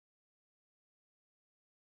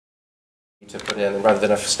to put in rather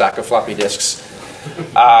than a stack of floppy disks.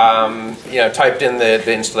 Typed in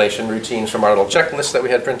the installation routines from our little checklist that we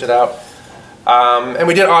had printed out. And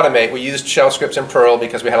we did automate. We used shell scripts in Perl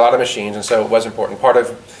because we had a lot of machines, and so it was important. Part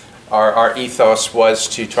of our ethos was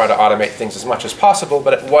to try to automate things as much as possible,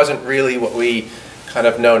 but it wasn't really what we kind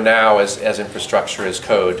of know now as infrastructure as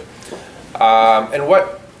code. And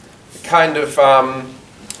what kind of,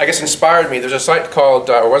 I guess, inspired me, there's a site called,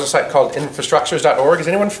 or was a site called infrastructures.org. Is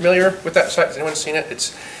anyone familiar with that site? Has anyone seen it?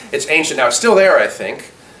 It's ancient now. It's still there, I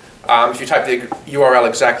think, if you type the URL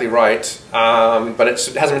exactly right. But it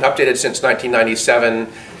hasn't been updated since 1997.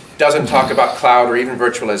 Doesn't talk about cloud or even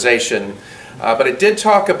virtualization. But it did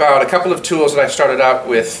talk about a couple of tools that I started out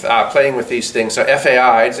with playing with these things. So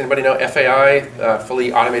FAI, does anybody know FAI,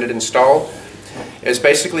 fully automated install? Is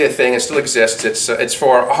basically a thing, it still exists. It's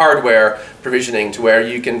for hardware provisioning, to where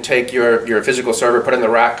you can take your physical server, put it in the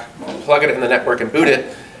rack, plug it in the network and boot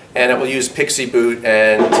it, and it will use Pixie boot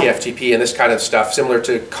and TFTP and this kind of stuff, similar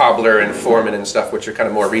to Cobbler and Foreman and stuff, which are kind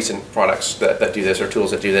of more recent products that do this, or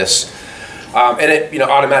tools that do this. And it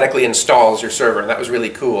automatically installs your server, and that was really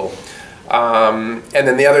cool. And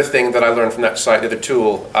then the other thing that I learned from that site, the other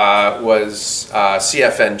tool, was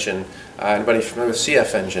CF Engine. Anybody familiar with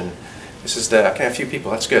CF Engine? This is the, okay, a few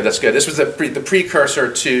people, that's good, that's good. This was the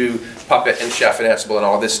precursor to Puppet and Chef and Ansible and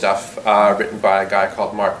all of this stuff, written by a guy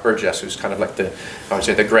called Mark Burgess, who's kind of like I would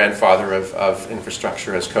say the grandfather of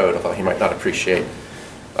infrastructure as code, although he might not appreciate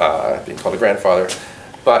being called a grandfather.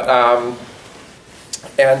 But,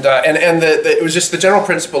 it was just the general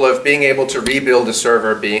principle of being able to rebuild a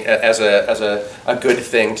server as a good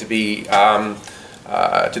thing, to be,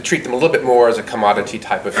 to treat them a little bit more as a commodity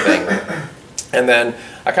type of thing. And then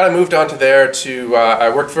I kind of moved on to there to,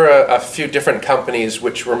 I worked for a few different companies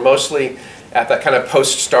which were mostly at that kind of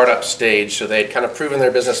post-startup stage. So they'd kind of proven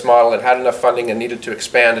their business model and had enough funding and needed to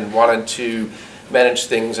expand and wanted to manage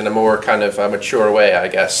things in a more kind of mature way, I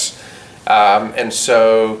guess. And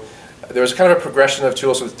so there was kind of a progression of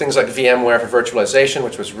tools with things like VMware for virtualization,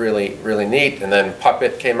 which was really, really neat. And then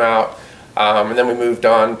Puppet came out. And then we moved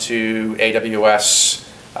on to AWS.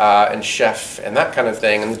 And Chef and that kind of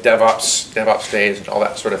thing, and the DevOps days and all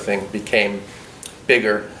that sort of thing became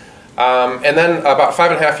bigger. And then about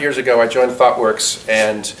 5.5 years ago, I joined ThoughtWorks,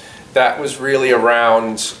 and that was really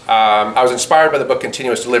around, I was inspired by the book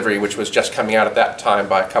Continuous Delivery, which was just coming out at that time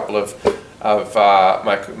by a couple of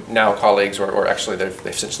my now colleagues, or actually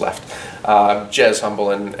they've since left, Jez Humble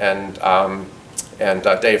and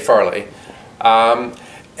Dave Farley.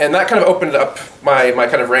 And that kind of opened up my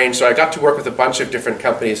kind of range, so I got to work with a bunch of different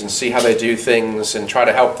companies and see how they do things and try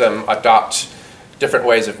to help them adopt different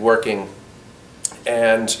ways of working.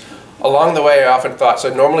 And along the way I often thought,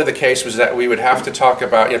 so normally the case was that we would have to talk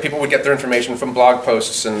about, people would get their information from blog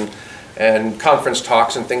posts and conference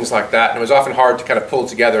talks and things like that, and it was often hard to kind of pull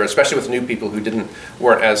together, especially with new people who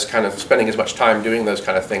weren't as kind of spending as much time doing those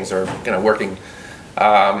kind of things, or working.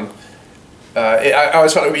 I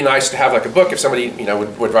always thought it would be nice to have like a book, if somebody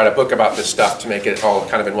would write a book about this stuff, to make it all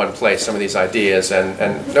kind of in one place, some of these ideas,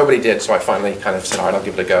 and nobody did, so I finally kind of said, all right, I'll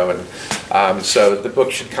give it a go. And so the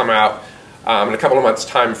book should come out in a couple of months'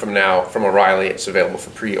 time from now from O'Reilly. It's available for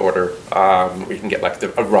pre-order. We can get like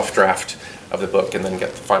a rough draft of the book and then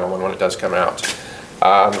get the final one when it does come out,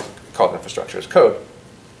 called Infrastructure as Code.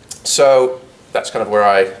 So that's kind of where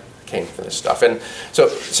I came from this stuff. And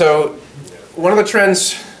so one of the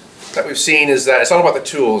trends that we've seen is that it's all about the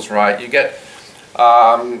tools, right? You get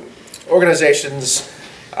organizations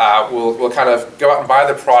will kind of go out and buy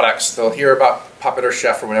the products. They'll hear about Puppet or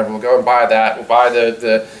Chef or whatever. We'll go and buy that. We'll buy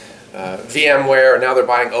the VMware, and now they're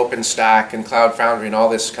buying OpenStack and Cloud Foundry and all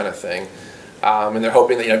this kind of thing. And they're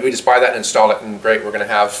hoping that we just buy that and install it, and great, we're going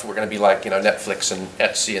to be like Netflix and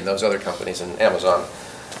Etsy and those other companies and Amazon.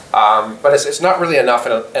 But it's not really enough,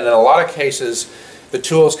 and in a lot of cases, the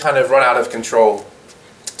tools kind of run out of control.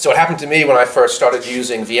 So what happened to me when I first started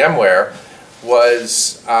using VMware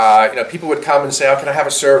was, people would come and say, oh, can I have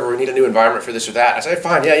a server? We need a new environment for this or that. I said,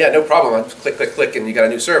 fine, yeah, no problem. I just click, click, click, and you got a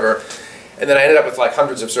new server. And then I ended up with like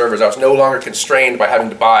hundreds of servers. I was no longer constrained by having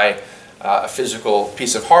to buy a physical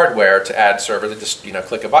piece of hardware to add servers. I just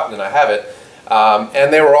click a button and I have it.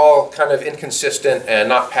 And they were all kind of inconsistent and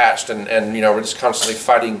not patched, and we're just constantly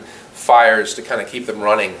fighting fires to kind of keep them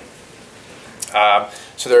running.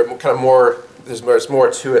 So they're kind of more. There's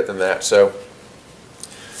more to it than that. So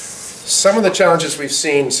some of the challenges we've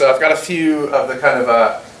seen, so I've got a few of the kind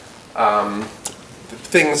of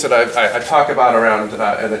things that I talk about around, and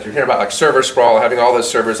that you hear about, like server sprawl, having all those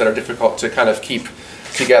servers that are difficult to kind of keep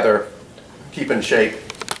together, keep in shape.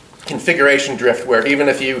 Configuration drift, where even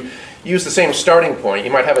if you use the same starting point,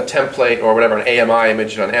 you might have a template or whatever, an AMI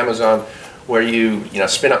image on Amazon, where you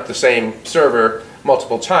spin up the same server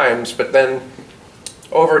multiple times, but then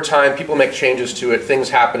over time people make changes to it, things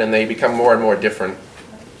happen, and they become more and more different.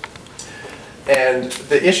 And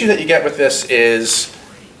the issue that you get with this is,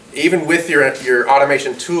 even with your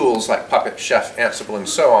automation tools like Puppet, Chef, Ansible, and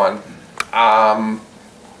so on,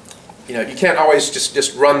 you can't always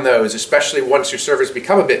just run those, especially once your servers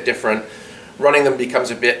become a bit different. Running them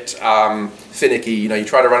becomes a bit finicky. You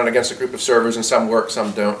try to run it against a group of servers, and some work,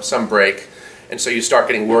 some don't, some break, and so you start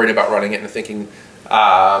getting worried about running it and thinking,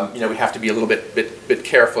 we have to be a little bit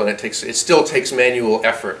careful, and it still takes manual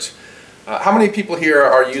effort. How many people here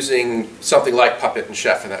are using something like Puppet and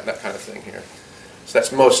Chef and that kind of thing here? So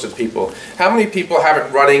that's most of the people. How many people have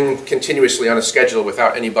it running continuously on a schedule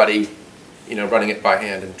without anybody, running it by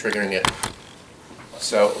hand and triggering it?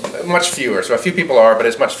 So much fewer. So a few people are, but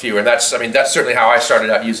it's much fewer. That's certainly how I started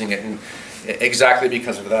out using it, and exactly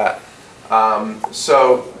because of that.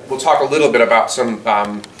 So we'll talk a little bit about some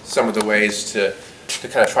of the ways to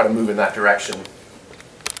kind of try to move in that direction.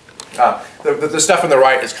 The stuff on the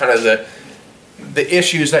right is kind of the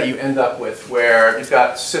issues that you end up with, where you've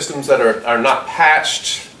got systems that are not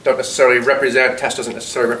patched, don't necessarily represent, test doesn't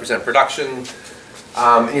necessarily represent production,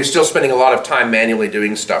 and you're still spending a lot of time manually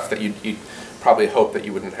doing stuff that you probably hope that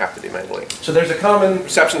you wouldn't have to do manually. So there's a common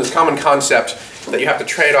perception, this common concept that you have to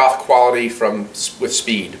trade off quality with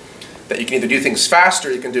speed. That you can either do things fast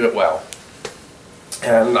or you can do it well.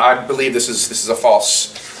 And I believe this is a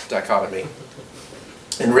false dichotomy.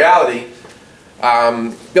 In reality,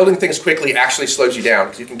 building things quickly actually slows you down,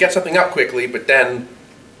 because you can get something up quickly, but then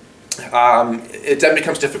it then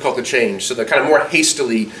becomes difficult to change. So the kind of more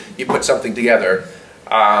hastily you put something together,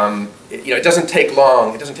 it doesn't take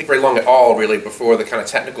long. It doesn't take very long at all, really, before the kind of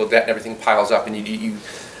technical debt and everything piles up, and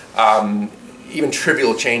even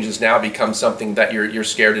trivial changes now become something that you're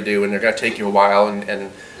scared to do, and they're going to take you a while,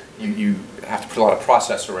 and you have to put a lot of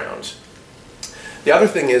process around. The other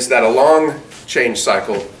thing is that a long change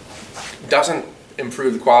cycle doesn't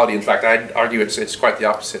improve the quality. In fact, I'd argue it's quite the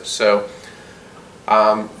opposite. So,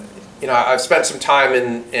 I've spent some time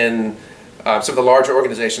in some of the larger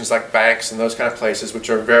organizations like banks and those kind of places, which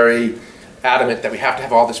are very adamant that we have to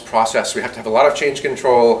have all this process. We have to have a lot of change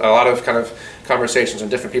control, a lot of kind of conversations and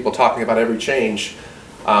different people talking about every change.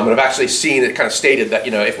 And I've actually seen it kind of stated that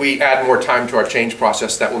if we add more time to our change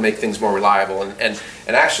process, that will make things more reliable. And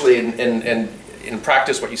actually, in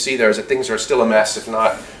practice, what you see there is that things are still a mess, if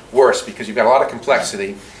not worse, because you've got a lot of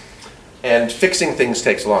complexity. And fixing things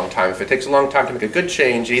takes a long time. If it takes a long time to make a good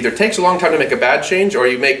change, it either takes a long time to make a bad change, or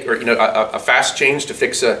you make a fast change to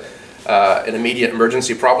fix an immediate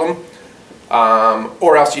emergency problem,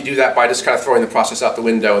 or else you do that by just kind of throwing the process out the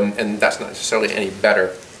window, and that's not necessarily any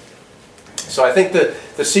better. So I think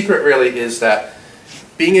the secret really is that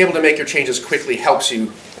being able to make your changes quickly helps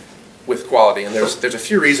you with quality, and there's a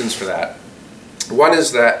few reasons for that. One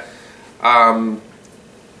is that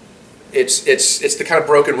it's the kind of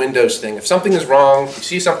broken windows thing. If something is wrong, you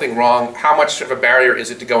see something wrong, how much of a barrier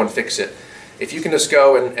is it to go and fix it? If you can just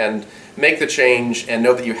go and make the change and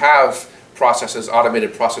know that you have processes,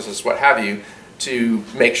 automated processes, what have you, to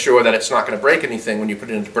make sure that it's not going to break anything when you put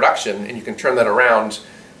it into production, and you can turn that around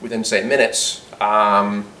within, say, minutes,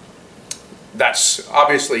 that's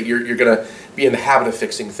obviously you're going to be in the habit of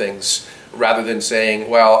fixing things, rather than saying,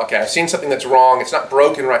 well, okay, I've seen something that's wrong, it's not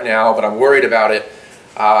broken right now, but I'm worried about it.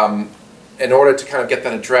 In order to kind of get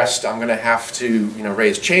that addressed, I'm going to have to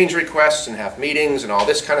raise change requests and have meetings and all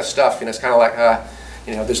this kind of stuff. It's kind of like,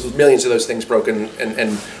 there's millions of those things broken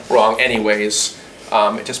and wrong anyways.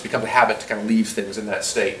 It just becomes a habit to kind of leave things in that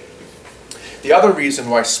state. The other reason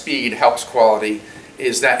why speed helps quality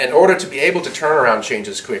is that in order to be able to turn around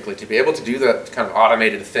changes quickly, to be able to do that kind of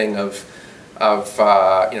automated thing of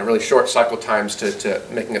really short cycle times to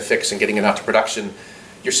making a fix and getting it out to production,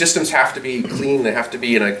 your systems have to be clean, they have to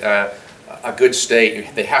be in a good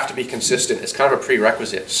state, they have to be consistent. It's kind of a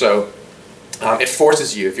prerequisite. So it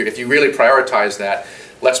forces you, if you really prioritize that,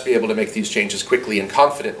 let's be able to make these changes quickly and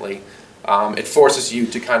confidently, it forces you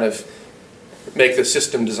to kind of make the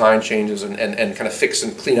system design changes and kind of fix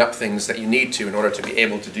and clean up things that you need to in order to be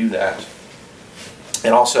able to do that.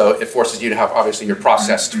 And also it forces you to have, obviously, your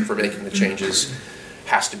process for making the changes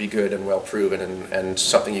has to be good and well proven and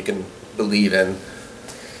something you can believe in.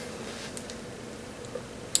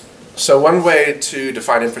 So one way to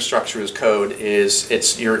define infrastructure as code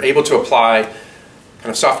is you're able to apply kind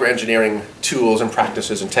of software engineering tools and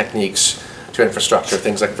practices and techniques to infrastructure,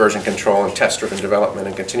 things like version control and test-driven development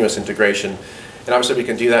and continuous integration. And obviously we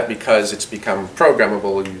can do that because it's become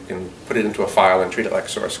programmable. You can put it into a file and treat it like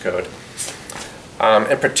source code.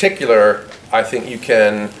 In particular, I think you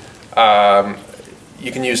can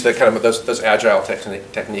you can use the kind of those agile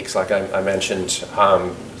techniques like I mentioned.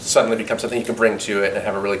 Suddenly become something you can bring to it and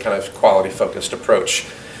have a really kind of quality-focused approach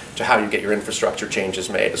to how you get your infrastructure changes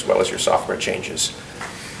made as well as your software changes.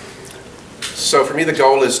 So for me, the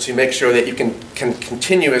goal is to make sure that you can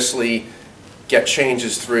continuously get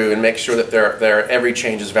changes through and make sure that every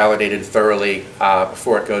change is validated thoroughly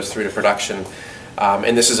before it goes through to production.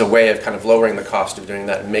 And this is a way of kind of lowering the cost of doing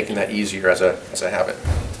that and making that easier as a habit.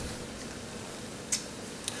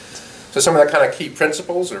 So some of the kind of key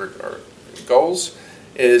principles or goals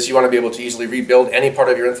is you want to be able to easily rebuild any part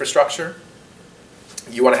of your infrastructure.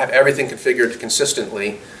 You want to have everything configured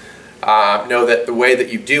consistently. Know that the way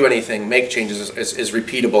that you do anything, make changes, is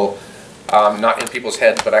repeatable, not in people's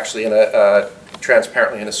heads, but actually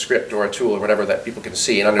transparently in a script or a tool or whatever that people can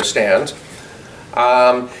see and understand.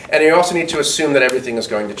 And you also need to assume that everything is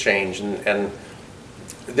going to change. And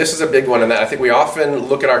this is a big one, and I think we often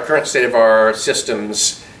look at our current state of our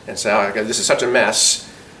systems and say, oh, this is such a mess.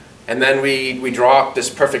 And then we draw up this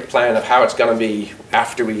perfect plan of how it's going to be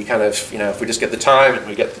after we kind of, if we just get the time and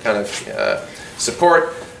we get the kind of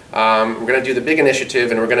support, we're going to do the big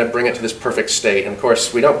initiative and we're going to bring it to this perfect state. And of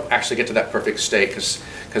course, we don't actually get to that perfect state because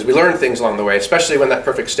we learn things along the way, especially when that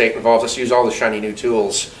perfect state involves us use all the shiny new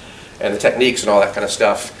tools and the techniques and all that kind of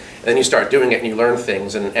stuff. And then you start doing it and you learn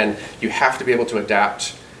things, and you have to be able to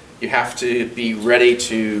adapt. You have to be ready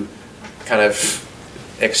to kind of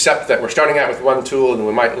accept that we're starting out with one tool and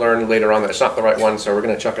we might learn later on that it's not the right one, so we're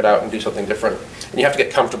going to chuck it out and do something different. And you have to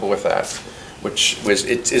get comfortable with that, which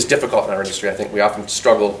is difficult in our industry. I think we often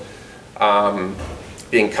struggle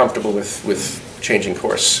being comfortable with changing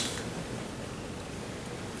course.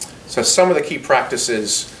 So some of the key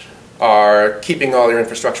practices are keeping all your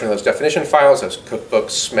infrastructure in those definition files, those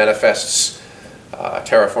cookbooks, manifests,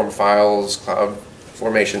 Terraform files, cloud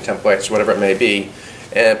formation templates, whatever it may be,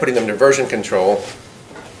 and putting them into version control.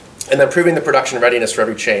 And then proving the production readiness for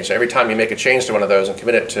every change. So every time you make a change to one of those and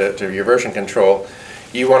commit it to your version control,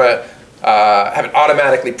 you want to have it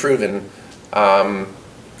automatically proven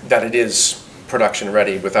that it is production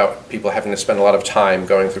ready without people having to spend a lot of time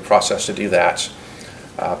going through process to do that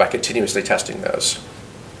by continuously testing those.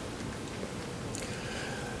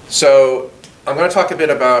 So I'm going to talk a bit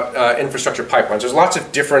about infrastructure pipelines. There's lots of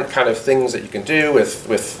different kind of things that you can do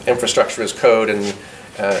with infrastructure as code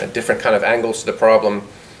and different kind of angles to the problem.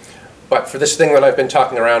 But for this thing that I've been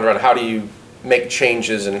talking around how do you make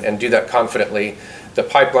changes and do that confidently, the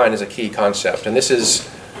pipeline is a key concept. And this is,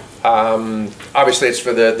 obviously it's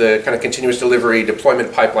for the kind of continuous delivery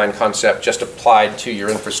deployment pipeline concept just applied to your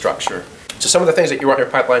infrastructure. So some of the things that you want your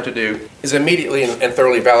pipeline to do is immediately and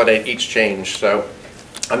thoroughly validate each change. So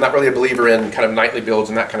I'm not really a believer in kind of nightly builds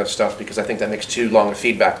and that kind of stuff because I think that makes too long a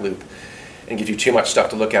feedback loop and gives you too much stuff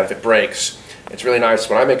to look at if it breaks. It's really nice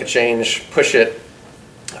when I make a change, push it,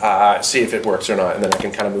 see if it works or not, and then I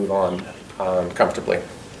can kind of move on comfortably.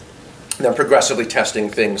 And then progressively testing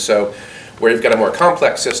things. So where you've got a more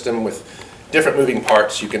complex system with different moving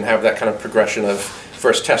parts, you can have that kind of progression of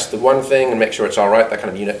first test the one thing and make sure it's all right, that kind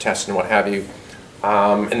of unit test and what have you,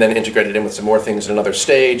 and then integrate it in with some more things in another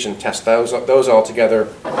stage and test those all together,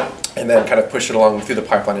 and then kind of push it along through the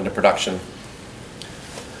pipeline into production.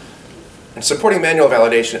 And supporting manual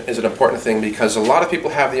validation is an important thing because a lot of people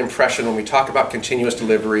have the impression when we talk about continuous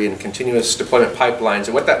delivery and continuous deployment pipelines,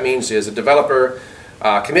 and what that means is a developer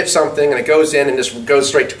commits something and it goes in and just goes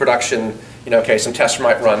straight to production. Okay, some tests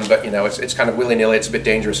might run, but it's kind of willy-nilly, it's a bit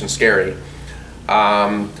dangerous and scary.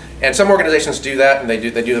 And some organizations do that, and they do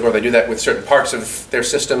that with certain parts of their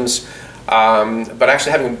systems, but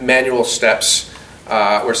actually having manual steps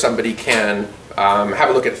where somebody can have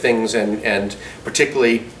a look at things and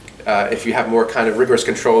particularly if you have more kind of rigorous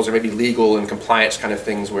controls or maybe legal and compliance kind of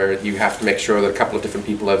things where you have to make sure that a couple of different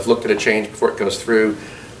people have looked at a change before it goes through.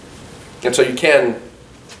 And so you can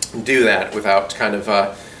do that without kind of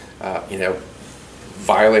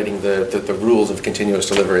violating the rules of continuous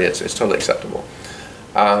delivery. It's totally acceptable.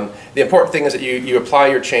 The important thing is that you apply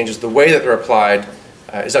your changes. The way that they're applied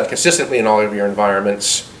is done consistently in all of your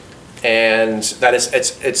environments. And that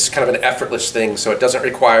it's kind of an effortless thing, so it doesn't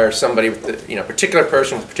require somebody with particular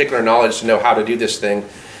person with particular knowledge to know how to do this thing.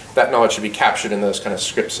 That knowledge should be captured in those kind of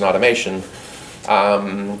scripts and automation,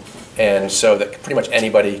 and so that pretty much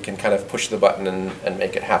anybody can kind of push the button and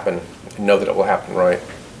make it happen and know that it will happen right.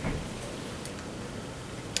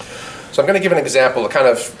 So I'm going to give an example, kind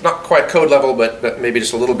of not quite code level, but maybe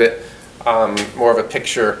just a little bit more of a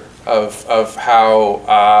picture of how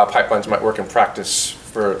pipelines might work in practice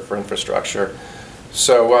for infrastructure.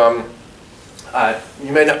 So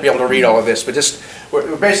you may not be able to read all of this, but just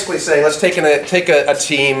we're basically saying let's take a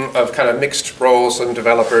team of kind of mixed roles and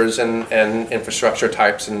developers and infrastructure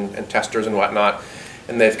types and testers and whatnot,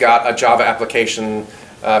 and they've got a Java application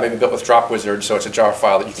maybe built with drop wizard, so it's a jar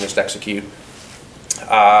file that you can just execute.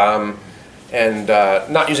 And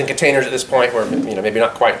not using containers at this point. We're maybe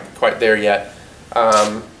not quite there yet.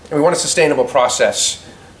 And we want a sustainable process.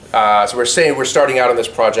 So we're saying we're starting out on this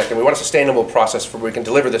project, and we want a sustainable process where we can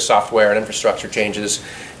deliver this software and infrastructure changes,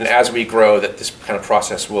 and as we grow, that this kind of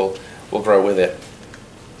process will grow with it.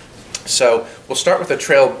 So we'll start with a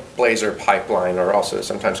trailblazer pipeline, or also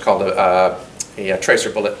sometimes called a tracer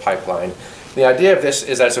bullet pipeline. The idea of this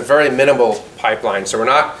is that it's a very minimal pipeline, so we're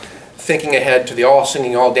not thinking ahead to the all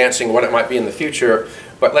singing, all dancing, what it might be in the future,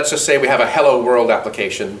 but let's just say we have a hello world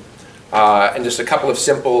application and just a couple of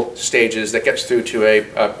simple stages that gets through to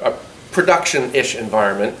a production-ish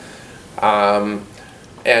environment, and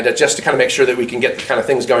just to kind of make sure that we can get the kind of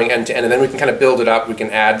things going end to end, and then we can kind of build it up, we can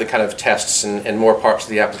add the kind of tests and more parts of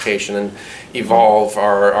the application and evolve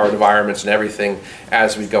our environments and everything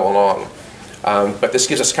as we go along. But this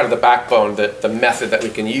gives us kind of the backbone, the method that we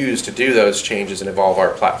can use to do those changes and evolve our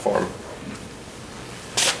platform.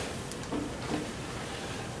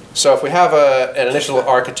 So if we have an initial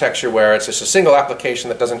architecture where it's just a single application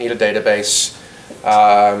that doesn't need a database,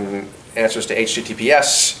 answers to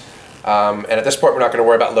HTTPS, and at this point we're not going to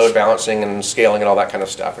worry about load balancing and scaling and all that kind of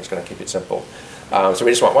stuff. We're just going to keep it simple. So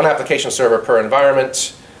we just want one application server per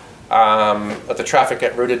environment, let the traffic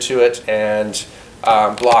get routed to it, and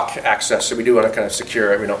block access. So we do want to kind of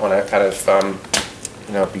secure it. We don't want to kind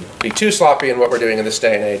of be too sloppy in what we're doing in this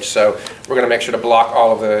day and age. So we're going to make sure to block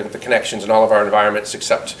all of the connections in all of our environments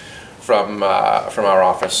except from our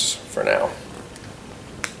office for now.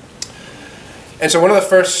 And so one of the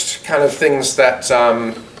first kind of things that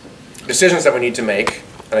decisions that we need to make,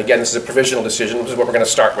 and again this is a provisional decision, this is what we're going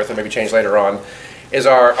to start with and maybe change later on, is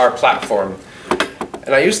our platform.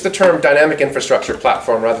 And I use the term dynamic infrastructure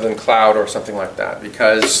platform rather than cloud or something like that,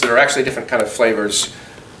 because there are actually different kind of flavors.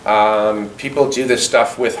 People do this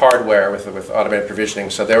stuff with hardware, with automated provisioning.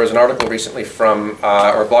 So there was an article recently from,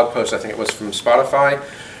 or a blog post, I think it was from Spotify,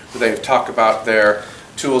 where they talk about their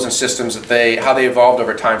tools and systems, that how they evolved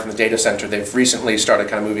over time from the data center. They've recently started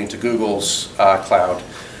kind of moving to Google's cloud.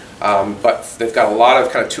 But they've got a lot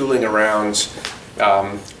of kind of tooling around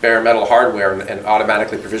bare metal hardware and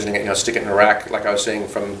automatically provisioning it, stick it in a rack, like I was saying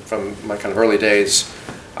from my kind of early days,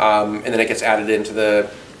 and then it gets added into the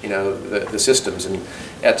systems. And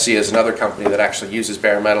Etsy is another company that actually uses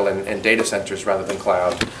bare metal in data centers rather than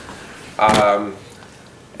cloud.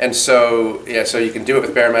 And so so you can do it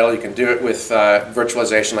with bare metal, you can do it with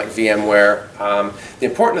virtualization like VMware. The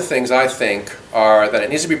important things, I think, are that it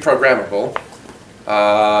needs to be programmable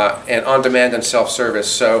and on-demand and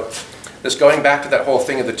self-service. So just going back to that whole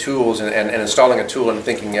thing of the tools and installing a tool and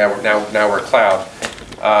thinking, yeah, now we're cloud.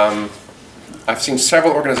 I've seen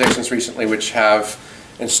several organizations recently which have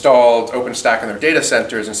installed OpenStack in their data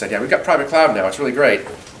centers and said, yeah, we've got private cloud now, it's really great.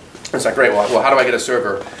 It's like, great, well, how do I get a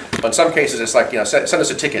server? Well, in some cases, it's like, send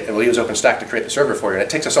us a ticket and we'll use OpenStack to create the server for you. And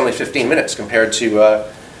it takes us only 15 minutes compared to,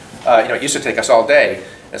 it used to take us all day.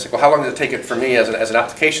 And it's like, well, how long does it take it for me as an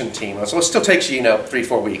application team? Well, so it still takes you,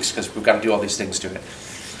 3-4 weeks because we've got to do all these things to it.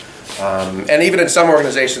 And even in some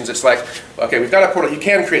organizations, it's like, okay, we've got a portal. You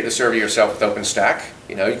can create the server yourself with OpenStack.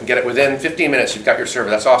 You can get it within 15 minutes. You've got your server.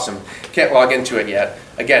 That's awesome. Can't log into it yet.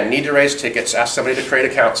 Again, need to raise tickets. Ask somebody to create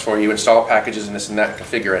accounts for you, install packages and this and that, and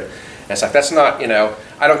configure it. And it's like, that's not,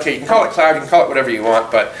 I don't care. You can call it cloud. You can call it whatever you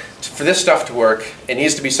want. But for this stuff to work, it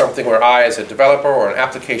needs to be something where I, as a developer or an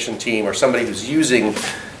application team or somebody who's using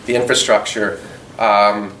the infrastructure,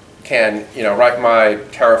 can, write my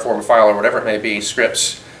Terraform file or whatever it may be,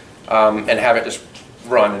 scripts, and have it just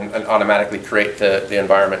run and automatically create the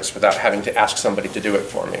environments without having to ask somebody to do it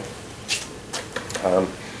for me.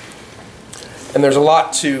 And there's a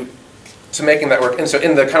lot to making that work. And so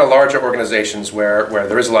in the kind of larger organizations where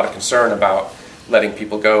there is a lot of concern about letting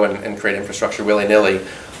people go and create infrastructure willy-nilly,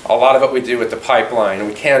 a lot of what we do with the pipeline, and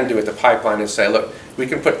we can do with the pipeline, is say, look, we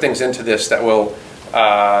can put things into this that will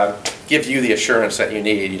give you the assurance that you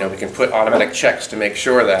need. We can put automatic checks to make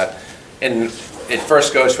sure that, and it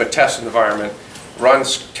first goes to a test environment,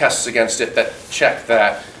 runs tests against it that check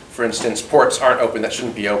that, for instance, ports aren't open that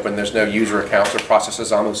shouldn't be open, there's no user accounts or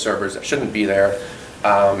processes on those servers that shouldn't be there,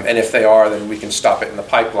 and if they are, then we can stop it in the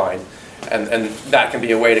pipeline. And that can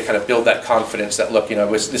be a way to kind of build that confidence that, look,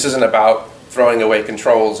 this isn't about throwing away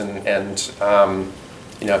controls and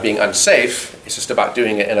being unsafe, it's just about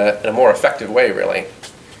doing it in a more effective way, really.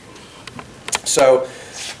 So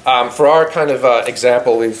For our kind of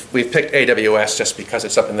example, we've picked AWS just because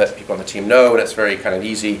it's something that people on the team know, and it's very kind of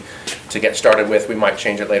easy to get started with. We might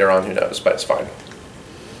change it later on, who knows, but it's fine.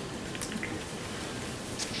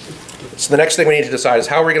 So the next thing we need to decide is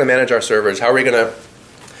how are we going to manage our servers? How are we going to,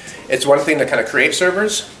 it's one thing to kind of create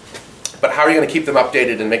servers, but how are you going to keep them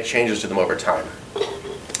updated and make changes to them over time?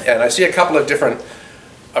 And I see a couple of different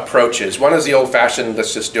approaches. One is the old-fashioned,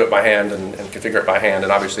 let's just do it by hand and configure it by hand,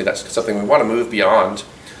 and obviously that's something we want to move beyond.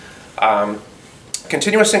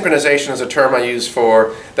 Continuous synchronization is a term I use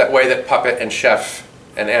for that way that Puppet and Chef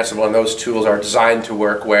and Ansible and those tools are designed to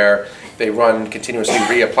work, where they run continuously,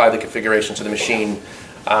 reapply the configuration to the machine,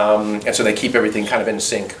 and so they keep everything kind of in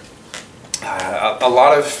sync. A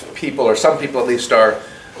lot of people, or some people at least,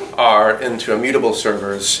 are into immutable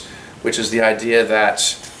servers, which is the idea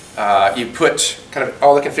that you put kind of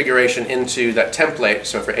all the configuration into that template.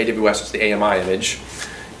 So for AWS, it's the AMI image.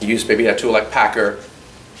 You use maybe a tool like Packer,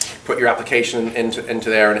 put your application into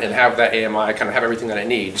there, and have that AMI kind of have everything that it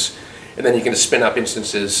needs. And then you can just spin up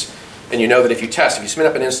instances. And you know that if you spin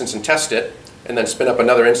up an instance and test it, and then spin up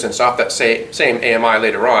another instance off that same AMI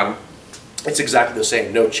later on, it's exactly the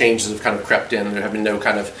same. No changes have kind of crept in. There have been no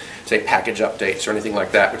kind of, say, package updates or anything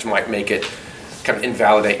like that, which might make it kind of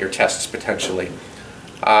invalidate your tests potentially.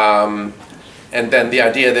 And then the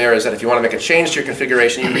idea there is that if you want to make a change to your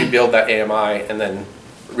configuration, you rebuild that AMI and then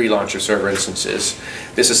relaunch your server instances.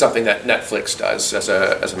 This is something that Netflix does as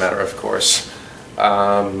a matter of course.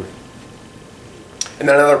 And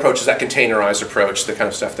then another approach is that containerized approach, the kind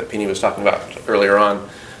of stuff that Pini was talking about earlier on,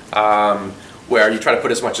 where you try to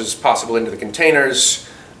put as much as possible into the containers,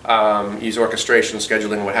 use orchestration,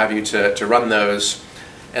 scheduling, what have you, to run those.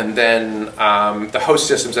 And then the host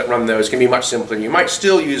systems that run those can be much simpler. You might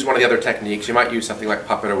still use one of the other techniques. You might use something like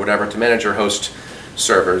Puppet or whatever to manage your host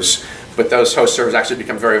servers. But those host servers actually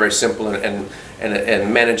become very, very simple, and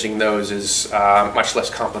managing those is much less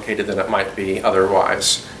complicated than it might be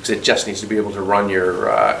otherwise, because it just needs to be able to run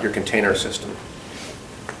your container system.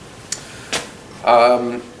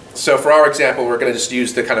 So for our example, we're going to just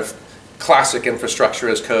use the kind of classic infrastructure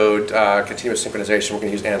as code, continuous synchronization. We're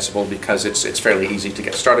going to use Ansible because it's fairly easy to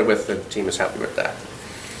get started with. The team is happy with that.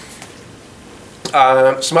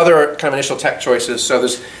 Some other kind of initial tech choices. So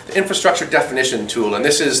there's the infrastructure definition tool, and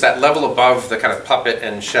this is that level above the kind of Puppet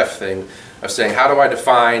and Chef thing of saying, how do I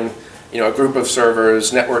define, a group of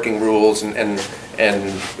servers, networking rules, and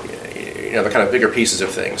the kind of bigger pieces of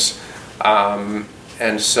things.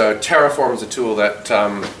 And so Terraform is a tool that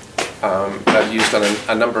I've used on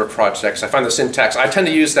a number of projects. I find the syntax, I tend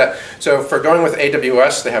to use that. So for going with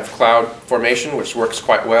AWS, they have CloudFormation, which works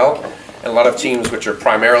quite well. And a lot of teams which are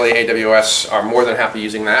primarily AWS are more than happy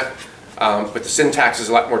using that. But the syntax is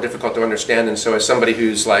a lot more difficult to understand, and so as somebody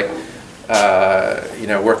who's like,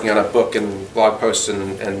 working on a book and blog posts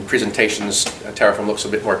and presentations, Terraform looks a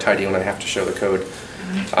bit more tidy when I have to show the code.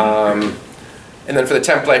 And then for the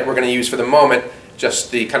template, we're going to use for the moment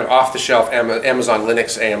just the kind of off-the-shelf Amazon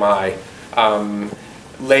Linux AMI.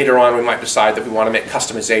 Later on, we might decide that we want to make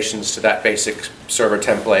customizations to that basic server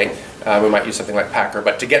template. We might use something like Packer.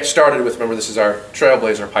 But to get started with, remember, this is our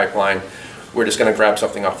Trailblazer pipeline. We're just going to grab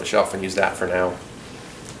something off the shelf and use that for now.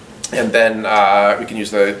 And then we can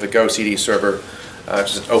use the Go CD server,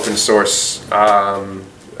 which is an open source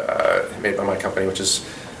made by my company, which is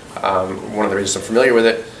one of the reasons I'm familiar with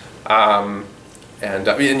it. And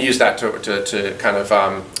we didn't use that to kind of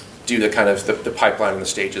do the pipeline and the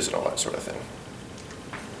stages and all that sort of thing.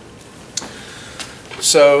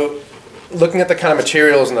 So looking at the kind of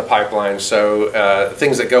materials in the pipeline, so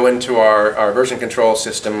things that go into our version control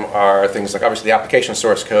system are things like obviously the application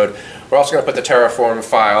source code. We're also going to put the Terraform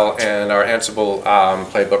file and our Ansible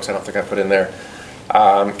playbooks, I don't think I put in there,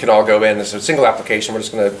 can all go in as a single application. We're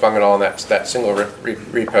just going to bung it all in that single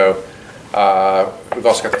repo. We've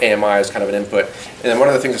also got the AMI as kind of an input. And then one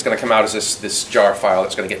of the things that's going to come out is this jar file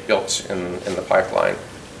that's going to get built in the pipeline.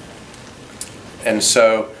 And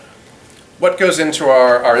so what goes into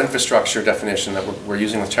our infrastructure definition that we're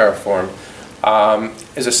using with Terraform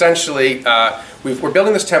is essentially, we're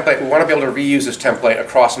building this template. We want to be able to reuse this template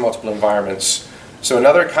across multiple environments. So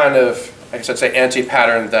another kind of, I guess I'd say,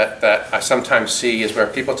 anti-pattern that I sometimes see is where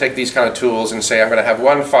people take these kind of tools and say, I'm going to have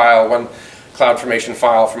one file, one CloudFormation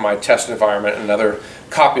file for my test environment, and another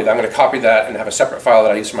copy of that. I'm going to copy that and have a separate file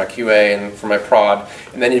that I use for my QA and for my prod.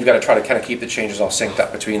 And then you've got to try to kind of keep the changes all synced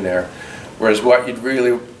up between there. Whereas what you'd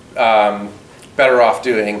really better off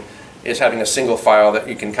doing is having a single file that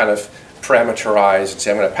you can kind of parameterize and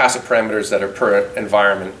say, I'm going to pass it parameters that are per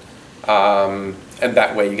environment, and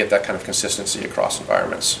that way you get that kind of consistency across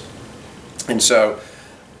environments. And so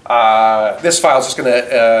this file is just going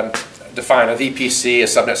to define a VPC, a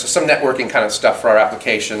subnet, so some networking kind of stuff for our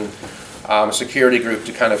application, a security group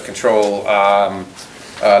to kind of control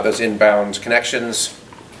those inbound connections,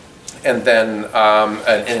 and then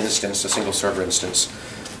an instance, a single server instance.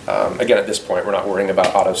 Again, at this point, we're not worrying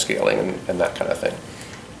about auto-scaling and that kind of thing.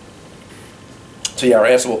 So yeah, our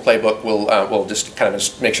Ansible playbook will just kind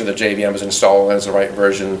of make sure the JVM is installed and is the right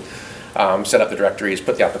version, set up the directories,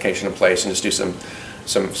 put the application in place, and just do some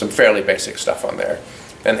fairly basic stuff on there.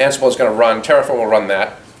 And Ansible is going to run, Terraform will run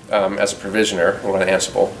that as a provisioner, we'll run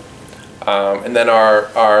Ansible. And then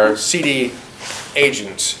our CD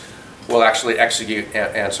agent will actually execute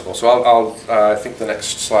Ansible. So I think the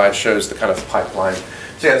next slide shows the kind of pipeline.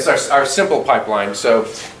 So yeah, this is our simple pipeline. So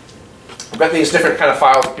we've got these different kind of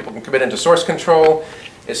files that people can commit into source control.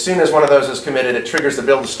 As soon as one of those is committed, it triggers the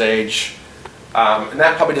build stage. And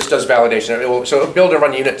that probably just does validation. So it'll build and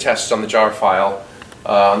run unit tests on the jar file,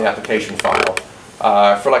 on the application file.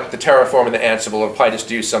 For like the Terraform and the Ansible, it'll probably just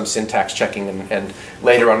do some syntax checking, and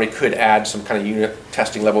later on we could add some kind of unit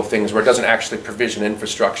testing level things where it doesn't actually provision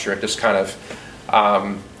infrastructure, it just kind of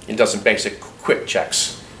it does some basic quick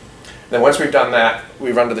checks. Then once we've done that,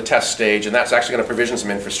 we run to the test stage, and that's actually going to provision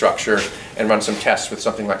some infrastructure and run some tests with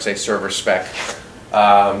something like, say, server spec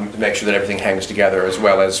to make sure that everything hangs together, as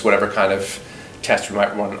well as whatever kind of test we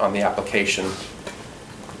might run on the application.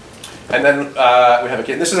 And then we have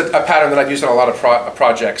this is a pattern that I've used on a lot of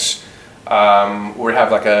projects where we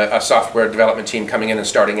have like a software development team coming in and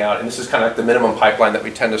starting out, and this is kind of like the minimum pipeline that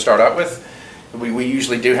we tend to start out with. We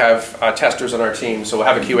usually do have testers on our team, so we'll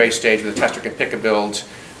have a QA stage where the tester can pick a build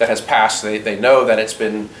that has passed. They know that it's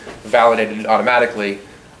been validated automatically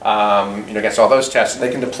against all those tests, and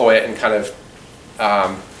they can deploy it and kind of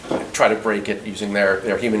try to break it using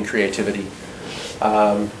their human creativity.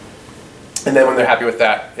 And then when they're happy with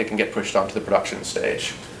that, it can get pushed onto the production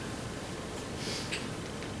stage.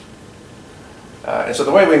 And so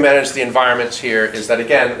the way we manage the environments here is that,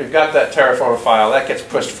 again, we've got that Terraform file. That gets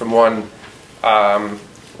pushed from one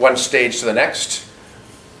stage to the next.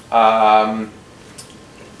 When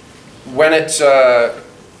a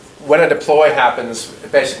deploy happens,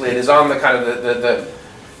 basically it is on the kind of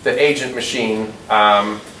the agent machine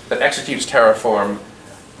that executes Terraform.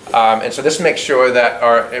 And so this makes sure that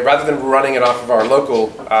rather than running it off of our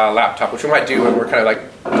local laptop, which we might do when we're kind of like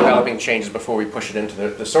developing changes before we push it into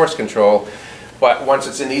the source control, but once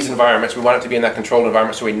it's in these environments, we want it to be in that controlled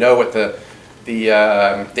environment so we know what the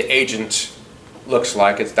agent looks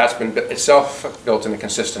like. That's been itself built in a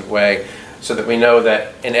consistent way, so that we know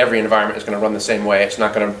that in every environment it's going to run the same way. It's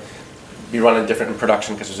not going to be running different in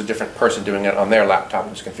production because there's a different person doing it on their laptop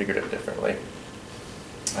who's configured it differently.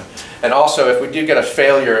 And also, if we do get a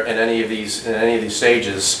failure in any of these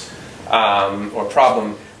stages or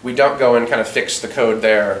problem, we don't go and kind of fix the code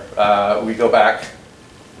there. We go back,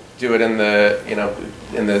 do it in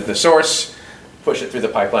the source, push it through the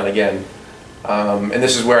pipeline again. And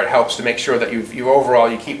this is where it helps to make sure that you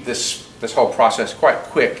overall keep this whole process quite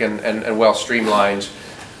quick and well streamlined,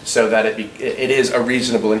 so that it is a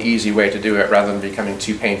reasonable and easy way to do it, rather than becoming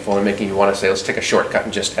too painful and making you want to say, let's take a shortcut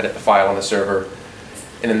and just edit the file on the server.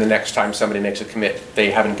 And then the next time somebody makes a commit,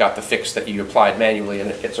 they haven't got the fix that you applied manually,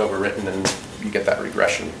 and it gets overwritten, and you get that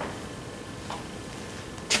regression.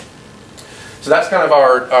 So that's kind of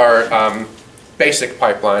our basic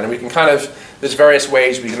pipeline, and we can kind of, there's various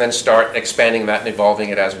ways we can then start expanding that and evolving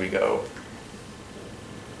it as we go.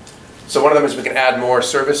 So one of them is we can add more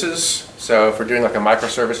services. So if we're doing like a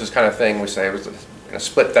microservices kind of thing, we say we're going to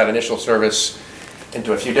split that initial service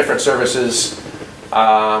into a few different services.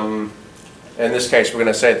 In this case, we're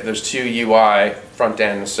going to say that there's two UI front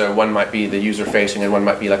ends, so one might be the user-facing and one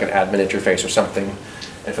might be like an admin interface or something,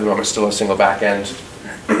 and for the moment still a single back end.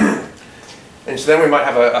 And so then we might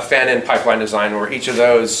have a fan-in pipeline design where each of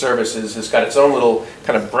those services has got its own little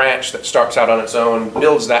kind of branch that starts out on its own,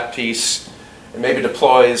 builds that piece, and maybe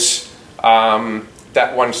deploys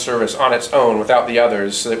that one service on its own without the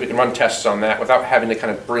others, so that we can run tests on that without having to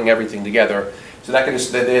kind of bring everything together. So that can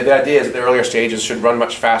just, the idea is that the earlier stages should run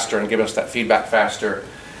much faster and give us that feedback faster.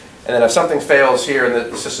 And then if something fails here in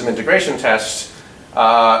the system integration test,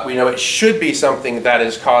 we know it should be something that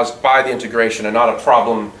is caused by the integration and not a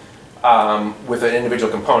problem with an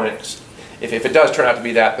individual component. If it does turn out to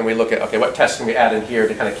be that, then we look at, okay, what tests can we add in here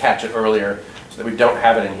to kind of catch it earlier so that we don't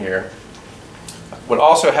have it in here. What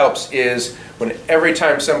also helps is when every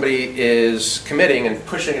time somebody is committing and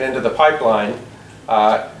pushing it into the pipeline,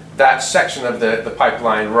 that section of the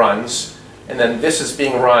pipeline runs, and then this is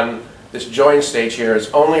being run, this join stage here is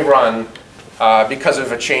only run because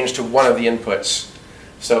of a change to one of the inputs.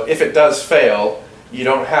 So if it does fail, you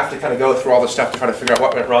don't have to kind of go through all the stuff to try to figure out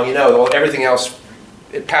what went wrong. You know, well, everything else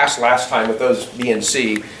it passed last time with those B and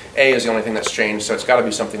C. A is the only thing that's changed, so it's got to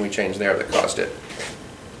be something we changed there that caused it.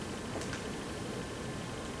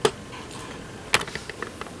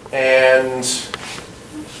 And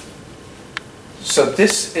so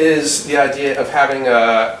this is the idea of having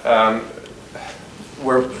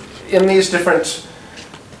we're in these different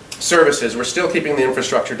services, we're still keeping the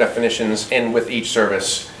infrastructure definitions in with each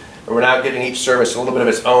service. And we're now giving each service a little bit of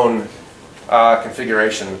its own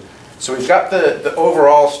configuration. So we've got the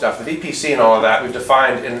overall stuff, the VPC and all of that, we've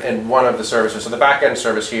defined in one of the services. So the back-end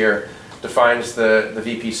service here defines the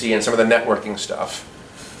VPC and some of the networking stuff.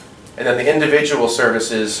 And then the individual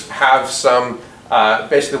services have some,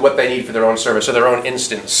 basically what they need for their own service, so their own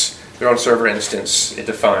instance, their own server instance, it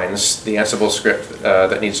defines the Ansible script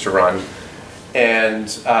that needs to run. And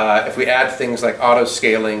if we add things like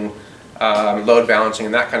auto-scaling, load balancing,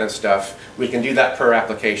 and that kind of stuff, we can do that per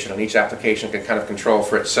application, and each application can kind of control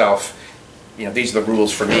for itself, you know, these are the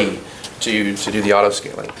rules for me to do the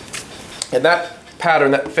auto-scaling. And that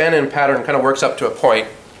pattern, that fan-in pattern kind of works up to a point,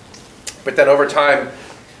 but then over time,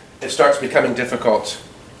 it starts becoming difficult.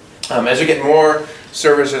 As you get more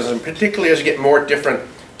services, and particularly as you get more different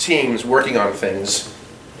teams working on things,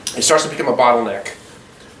 it starts to become a bottleneck.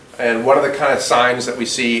 And one of the kind of signs that we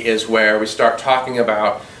see is where we start talking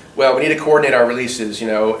about, well, we need to coordinate our releases. You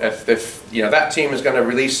know, if you know that team is going to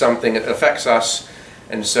release something that affects us,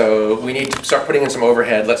 and so we need to start putting in some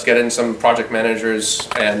overhead. Let's get in some project managers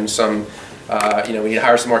and some, you know, we need to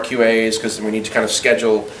hire some more QAs because we need to kind of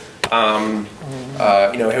schedule.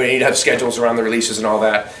 You know, we need to have schedules around the releases and all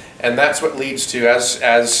that. And that's what leads to,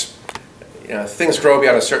 as you know, things grow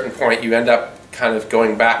beyond a certain point, you end up kind of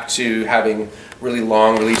going back to having really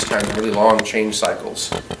long release times and really long change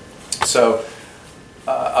cycles. So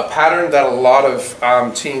a pattern that a lot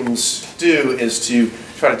of teams do is to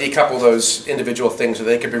try to decouple those individual things so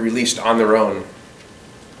they can be released on their own.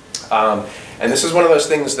 And this is one of those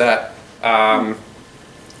things that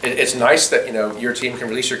it's nice that, you know, your team can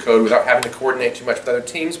release your code without having to coordinate too much with other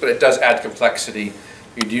teams, but it does add complexity.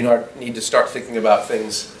 You do not need to start thinking about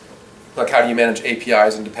things like how do you manage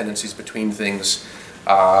APIs and dependencies between things,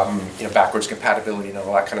 you know, backwards compatibility and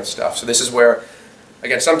all that kind of stuff. So this is where,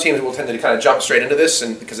 again, some teams will tend to kind of jump straight into this,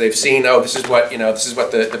 and because they've seen, oh, this is what, you know, this is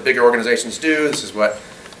what the bigger organizations do. This is what,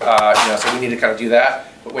 you know, so we need to kind of do that.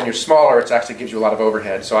 But when you're smaller, it actually gives you a lot of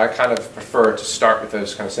overhead. So I kind of prefer to start with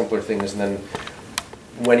those kind of simpler things, and then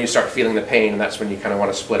when you start feeling the pain, that's when you kind of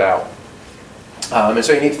want to split out. And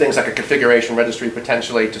so you need things like a configuration registry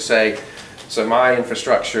potentially to say, so my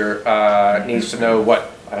infrastructure needs to know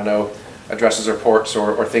what, I don't know, addresses or ports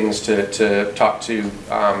or things to talk to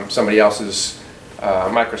somebody else's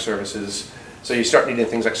microservices. So you start needing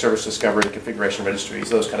things like service discovery, configuration registries,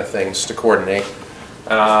 those kind of things to coordinate.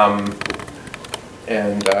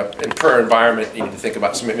 And per environment, you need to think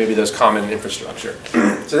about some, maybe those common infrastructure.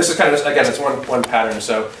 So this is kind of, again, it's one pattern.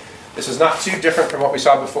 So this is not too different from what we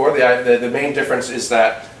saw before. The main difference is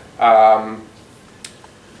that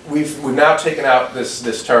we've now taken out this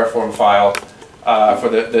Terraform file for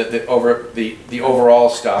the overall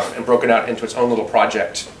stuff and broken out into its own little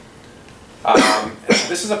project.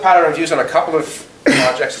 This is a pattern I've used on a couple of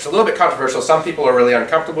projects. It's a little bit controversial. Some people are really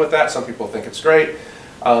uncomfortable with that. Some people think it's great,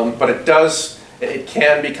 but it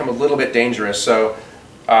can become a little bit dangerous. So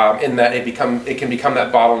in that it can become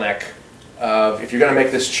that bottleneck of, if you're going to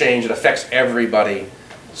make this change, it affects everybody.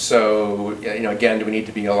 So, you know, again, do we need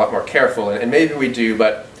to be a lot more careful? And maybe we do,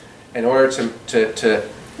 but in order to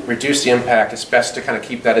reduce the impact, it's best to kind of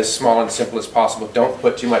keep that as small and simple as possible. Don't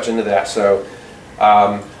put too much into that. So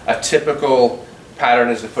a typical pattern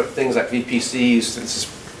is to put things like VPCs, this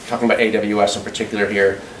is talking about AWS in particular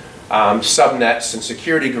here, subnets and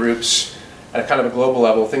security groups at a kind of a global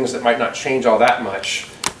level, things that might not change all that much.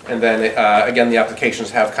 And then again, the applications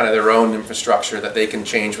have kind of their own infrastructure that they can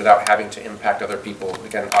change without having to impact other people.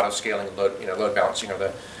 Again, auto-scaling and load balancing are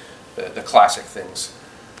the classic things.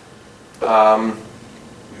 And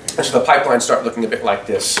so the pipelines start looking a bit like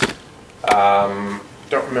this.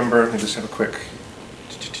 Don't remember, let me just have a quick,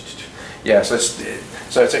 yeah, so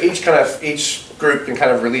each group can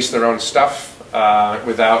kind of release their own stuff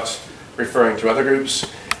without referring to other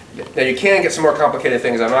groups. Now you can get some more complicated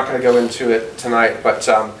things. I'm not going to go into it tonight, but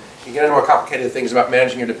you get into more complicated things about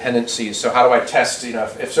managing your dependencies. So how do I test, you know,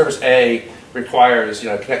 if service A requires, you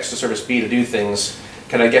know, connects to service B to do things,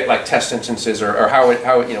 can I get like test instances, or how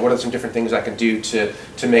you know, what are some different things I can do to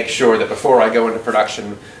make sure that before I go into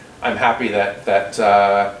production, I'm happy that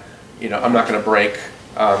you know, I'm not going to break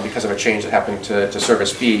because of a change that happened to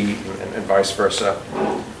service B and vice versa.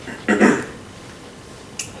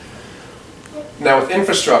 Now with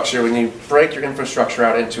infrastructure, when you break your infrastructure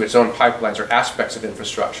out into its own pipelines or aspects of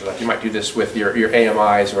infrastructure, like you might do this with your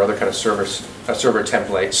AMIs or other kind of server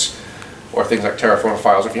templates, or things like Terraform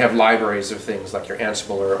files. If you have libraries of things like your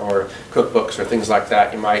Ansible or cookbooks or things like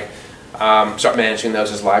that, you might start managing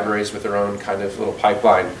those as libraries with their own kind of little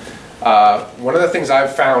pipeline. One of the things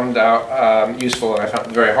I've found out useful, and I found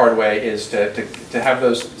the very hard way, is to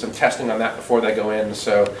have some testing on that before they go in.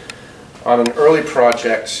 So on an early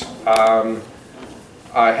project,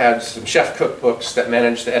 I had some chef cookbooks that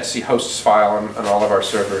managed the etc hosts file on all of our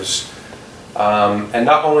servers. And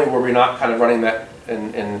not only were we not kind of running that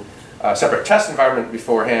in a separate test environment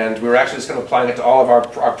beforehand, we were actually just kind of applying it to all of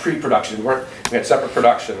our pre-production. We had separate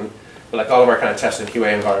production, but like all of our kind of test and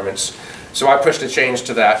QA environments. So I pushed a change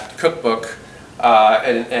to that cookbook,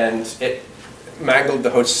 and it mangled the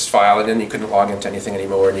hosts file, and then you couldn't log into anything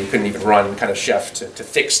anymore, and you couldn't even run kind of chef to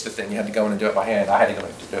fix the thing. You had to go in and do it by hand. I had to go in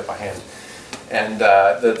and do it by hand. And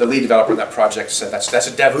the lead developer in that project said, that's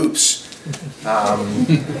a dev oops.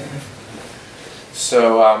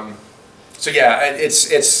 So yeah, it's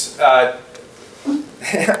as I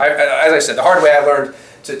said, the hard way I learned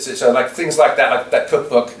so like things like that, like that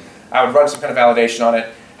cookbook, I would run some kind of validation on it,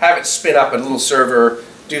 have it spin up a little server,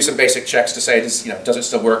 do some basic checks to say, does it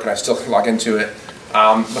still work, and I still log into it,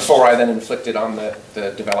 before I then inflict it on the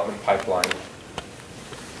development pipeline.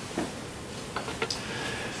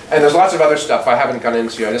 And there's lots of other stuff I haven't gone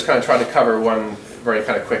into. I just kind of tried to cover one very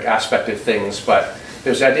kind of quick aspect of things, but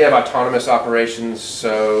there's the idea of autonomous operations.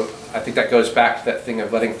 So I think that goes back to that thing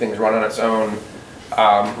of letting things run on its own,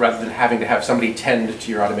 rather than having to have somebody tend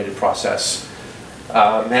to your automated process.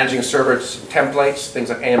 Managing server templates, things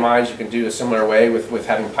like AMIs, you can do a similar way with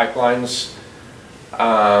having pipelines.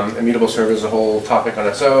 Immutable server is a whole topic on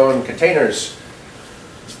its own. Containers.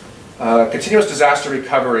 Continuous disaster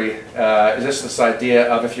recovery is just this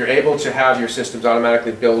idea of if you're able to have your systems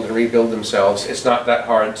automatically build and rebuild themselves, it's not that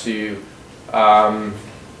hard to,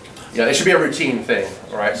 it should be a routine thing,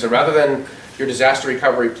 right? So rather than your disaster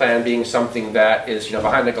recovery plan being something that is,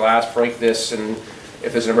 behind the glass, break this, and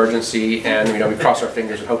if there's an emergency, and we cross our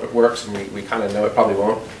fingers and hope it works, and we kind of know it probably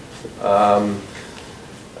won't.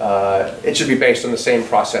 It should be based on the same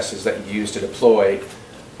processes that you use to deploy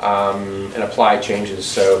and apply changes.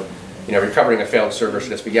 So, recovering a failed server should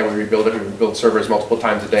just be, we rebuild it. We rebuild servers multiple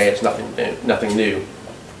times a day. It's nothing new.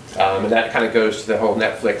 And that kind of goes to the whole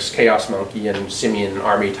Netflix Chaos Monkey and Simian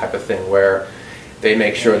Army type of thing, where they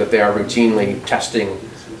make sure that they are routinely testing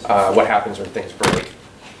what happens when things break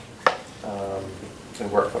and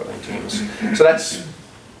workflow in teams. So that's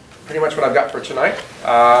pretty much what I've got for tonight.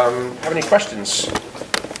 Have any questions?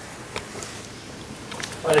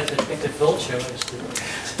 What did you think the vulture was?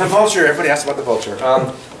 The vulture, everybody asks about the vulture.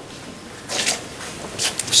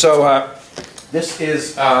 This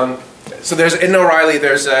is, so there's, in O'Reilly,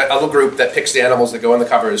 there's a little group that picks the animals that go on the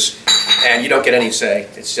covers, and you don't get any say.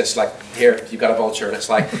 It's just like, here, you've got a vulture, and it's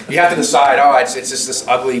like, you have to decide, oh, it's just this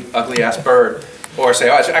ugly ass bird, or say,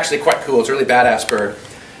 oh, it's actually quite cool, it's a really badass bird.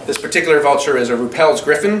 This particular vulture is a Ruppel's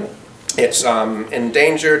griffin. It's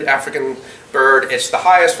endangered African bird. It's the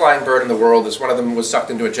highest flying bird in the world. One of them was sucked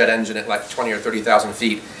into a jet engine at like 20 or 30,000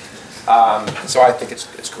 feet. So I think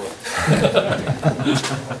it's cool.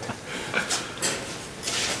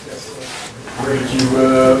 Where did you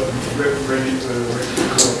develop your own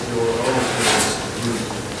systems?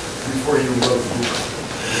 Before you wrote the book,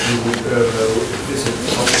 you would visit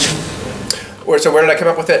companies? So where did I come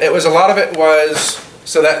up with it? It was, a lot of it was,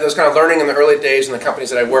 so that was kind of learning in the early days in the companies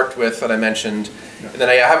that I worked with that I mentioned. And then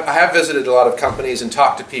I have visited a lot of companies and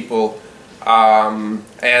talked to people, and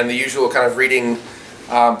the usual kind of reading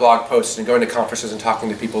blog posts and going to conferences and talking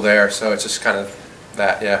to people there. So it's just kind of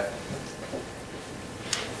that, yeah.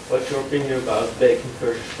 What's your opinion about baking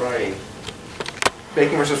versus frying?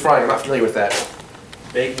 Baking versus frying, I'm not familiar with that.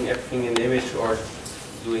 Baking everything in the image or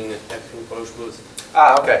doing everything post-process?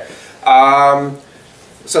 Okay.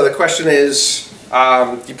 So the question is,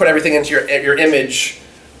 do you put everything into your image,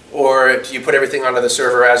 or do you put everything onto the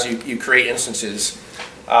server as you create instances?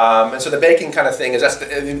 And so the baking kind of thing is, that's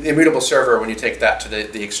the immutable server when you take that to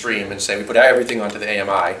the extreme and say we put everything onto the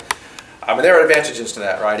AMI. And there are advantages to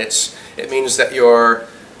that, right? It means that you're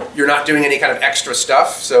not doing any kind of extra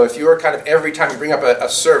stuff. So if you're kind of, every time you bring up a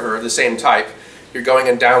server of the same type, you're going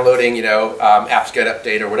and downloading, apt-get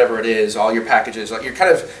update or whatever it is, all your packages, you're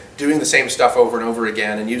kind of doing the same stuff over and over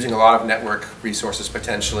again and using a lot of network resources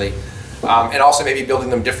potentially. And also maybe building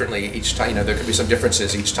them differently each time. There could be some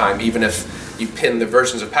differences each time. Even if you pin the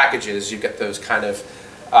versions of packages, you get those kind of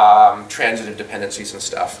transitive dependencies and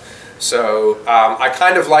stuff. So I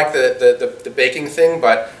kind of like the baking thing,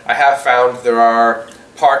 but I have found there are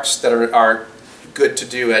parts that are good to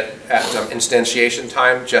do at instantiation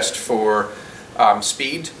time, just for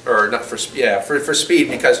speed, or not for for speed,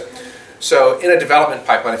 because so in a development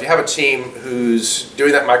pipeline, if you have a team who's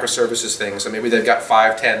doing that microservices thing, so maybe they've got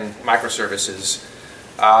 5, 10 microservices,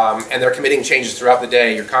 and they're committing changes throughout the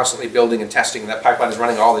day, you're constantly building and testing, that pipeline is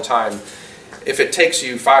running all the time. If it takes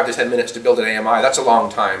you 5 to 10 minutes to build an AMI, that's a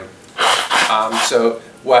long time. So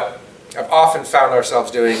what I've often found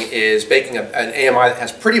ourselves doing is baking an AMI that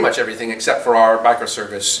has pretty much everything except for our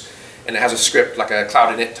microservice, and it has a script, like a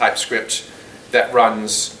cloud init type script, that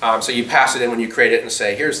runs. So you pass it in when you create it and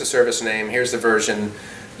say, here's the service name, here's the version,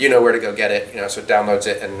 you know where to go get it, so it downloads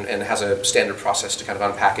it and has a standard process to kind of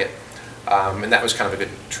unpack it. And that was kind of a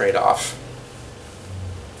good trade-off.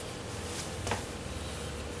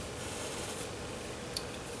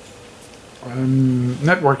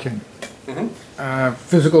 Networking.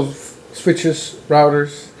 Physical switches,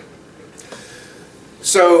 routers.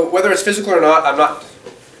 So whether it's physical or not, I'm not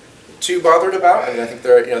too bothered about. I mean, I think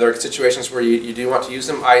there are situations where you do want to use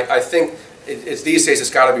them. I think it's these days it's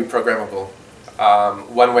got to be programmable,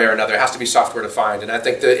 one way or another. It has to be software defined, and I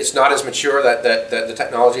think that it's not as mature. That the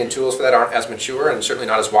technology and tools for that aren't as mature, and certainly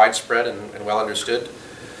not as widespread and well understood.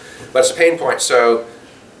 But it's a pain point. So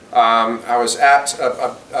I was at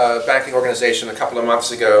a banking organization a couple of months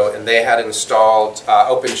ago, and they had installed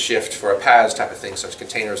OpenShift for a PaaS type of thing, such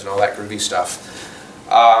containers and all that groovy stuff.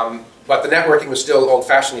 But the networking was still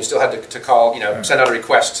old-fashioned. You still had to call, send out a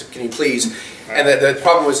request, can you please? And the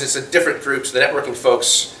problem was it's a different group. So the networking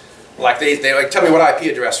folks, like they like, tell me what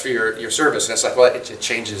IP address for your service, and it's like, well, it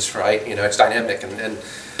changes, right? It's dynamic, and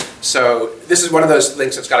so this is one of those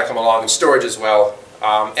things that's got to come along. And storage as well,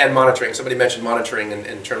 and monitoring. Somebody mentioned monitoring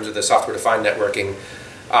in terms of the software-defined networking,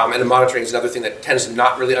 and the monitoring is another thing that tends to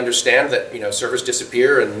not really understand that servers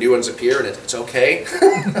disappear and new ones appear, and it's okay.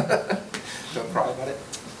 Don't cry about it.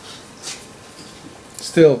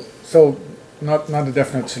 Still, so not a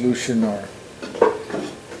definite solution, or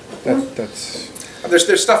that's.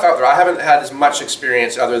 There's stuff out there. I haven't had as much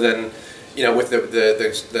experience other than with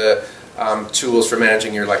the tools for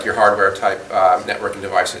managing your hardware type networking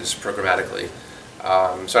devices programmatically.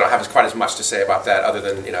 So I don't have quite as much to say about that other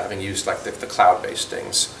than having used like the cloud-based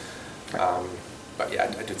things. But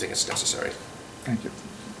yeah, I do think it's necessary. Thank you.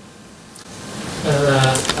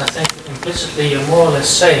 I think implicitly you're more or less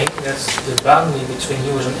saying that the boundary between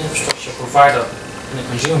you as an infrastructure provider and a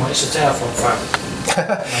consumer is a Terraform file.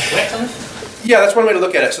 Am I correct on it? Yeah, that's one way to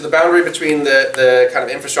look at it. So the boundary between the kind of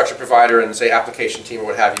infrastructure provider and say application team or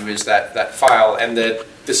what have you is that file, and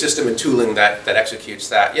the system and tooling that executes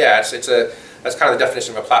that. Yeah, that's kind of the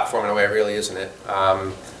definition of a platform in a way, really, isn't it?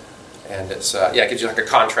 And it's it gives you like a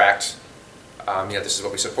contract. This is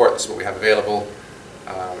what we support. This is what we have available.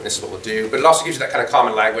 This is what we'll do. But it also gives you that kind of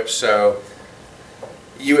common language, so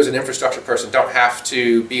you as an infrastructure person don't have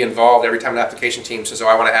to be involved every time an application team says, oh,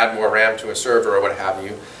 I want to add more RAM to a server or what have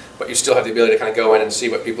you. But you still have the ability to kind of go in and see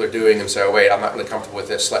what people are doing and say, oh, wait, I'm not really comfortable with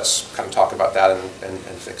this. Let's kind of talk about that and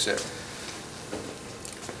fix it.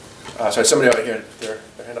 Sorry, somebody over here, their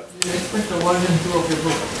hand up. You expect the version 2 of your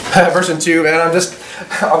book? Version 2, man,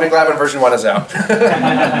 I'll be glad when version 1 is out.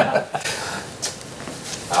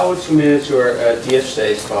 How would you manage your TF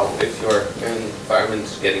state file if your environment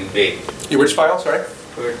is getting big? Your which file, sorry?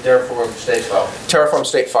 Your Terraform state file. Terraform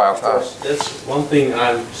state file. Because that's one thing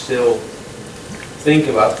I'm still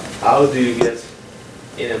thinking about. How do you get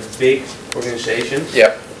in a big organization?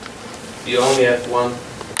 Yeah. You only have one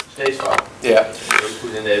state file. Yeah. You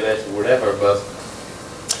put in the database or whatever, but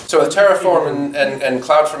so with Terraform and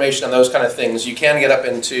CloudFormation and those kind of things, you can get up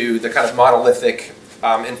into the kind of monolithic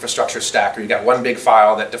infrastructure stack, where you got one big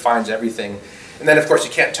file that defines everything, and then of course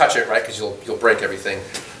you can't touch it, right? Because you'll break everything.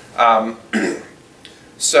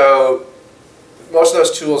 So most of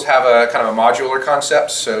those tools have a kind of a modular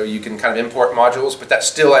concept, so you can kind of import modules, but that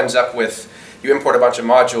still ends up with you import a bunch of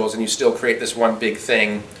modules and you still create this one big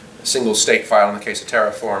thing, a single state file in the case of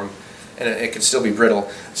Terraform, and it can still be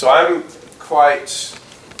brittle. So I'm quite.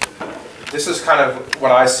 This is kind of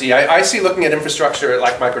what I see. I see looking at infrastructure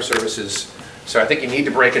like microservices. So I think you need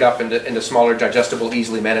to break it up into smaller, digestible,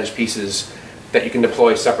 easily managed pieces that you can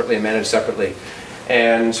deploy separately and manage separately.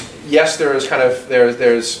 And yes, there's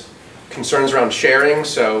concerns around sharing.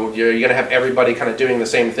 So you're going to have everybody kind of doing the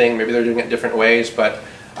same thing. Maybe they're doing it different ways, but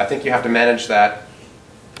I think you have to manage that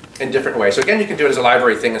in different ways. So again, you can do it as a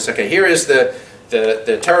library thing and say, okay, here is the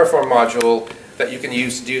Terraform module that you can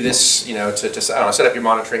use to do this, to I don't know, set up your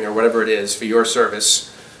monitoring or whatever it is for your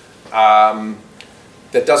service.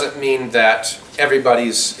 That doesn't mean that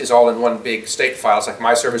everybody's is all in one big state file. It's like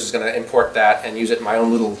my service is going to import that and use it in my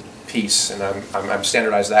own little piece, and I'm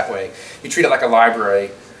standardized that way. You treat it like a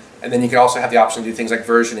library, And then you can also have the option to do things like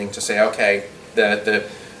versioning to say, okay, the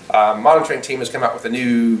monitoring team has come up with a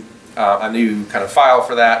new kind of file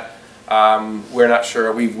for that. We're not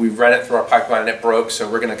sure. We've run it through our pipeline and it broke, so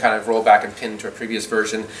we're going to kind of roll back and pin to a previous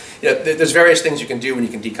version. You know, there's various things you can do when you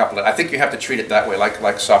can decouple it. I think you have to treat it that way,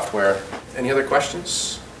 like software. Any other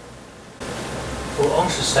questions? Who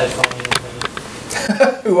owns the state file?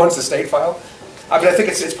 Who owns the state file? I mean, I think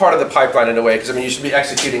it's part of the pipeline in a way, because I mean, you should be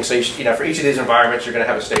executing. So you know, for each of these environments, you're going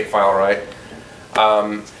to have a state file, right?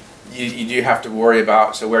 You do have to worry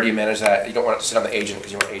about, so where do you manage that? You don't want it to sit on the agent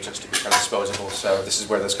because you want agents to be kind of disposable. So this is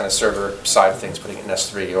where those kind of server side things, putting it in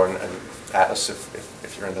S3 or in Atlas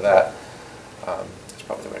if you're into that. That's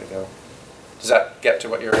probably the way to go. Does that get to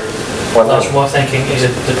what you're I was more thinking, is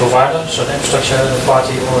it the provider, so the infrastructure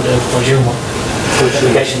party, or the consumer, the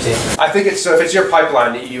application team? I think it's, so if it's your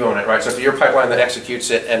pipeline, you own it, right? So if your pipeline that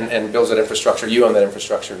executes it and builds that infrastructure, you own that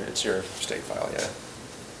infrastructure. It's your state file, yeah.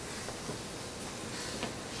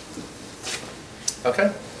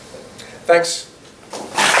 Okay, thanks.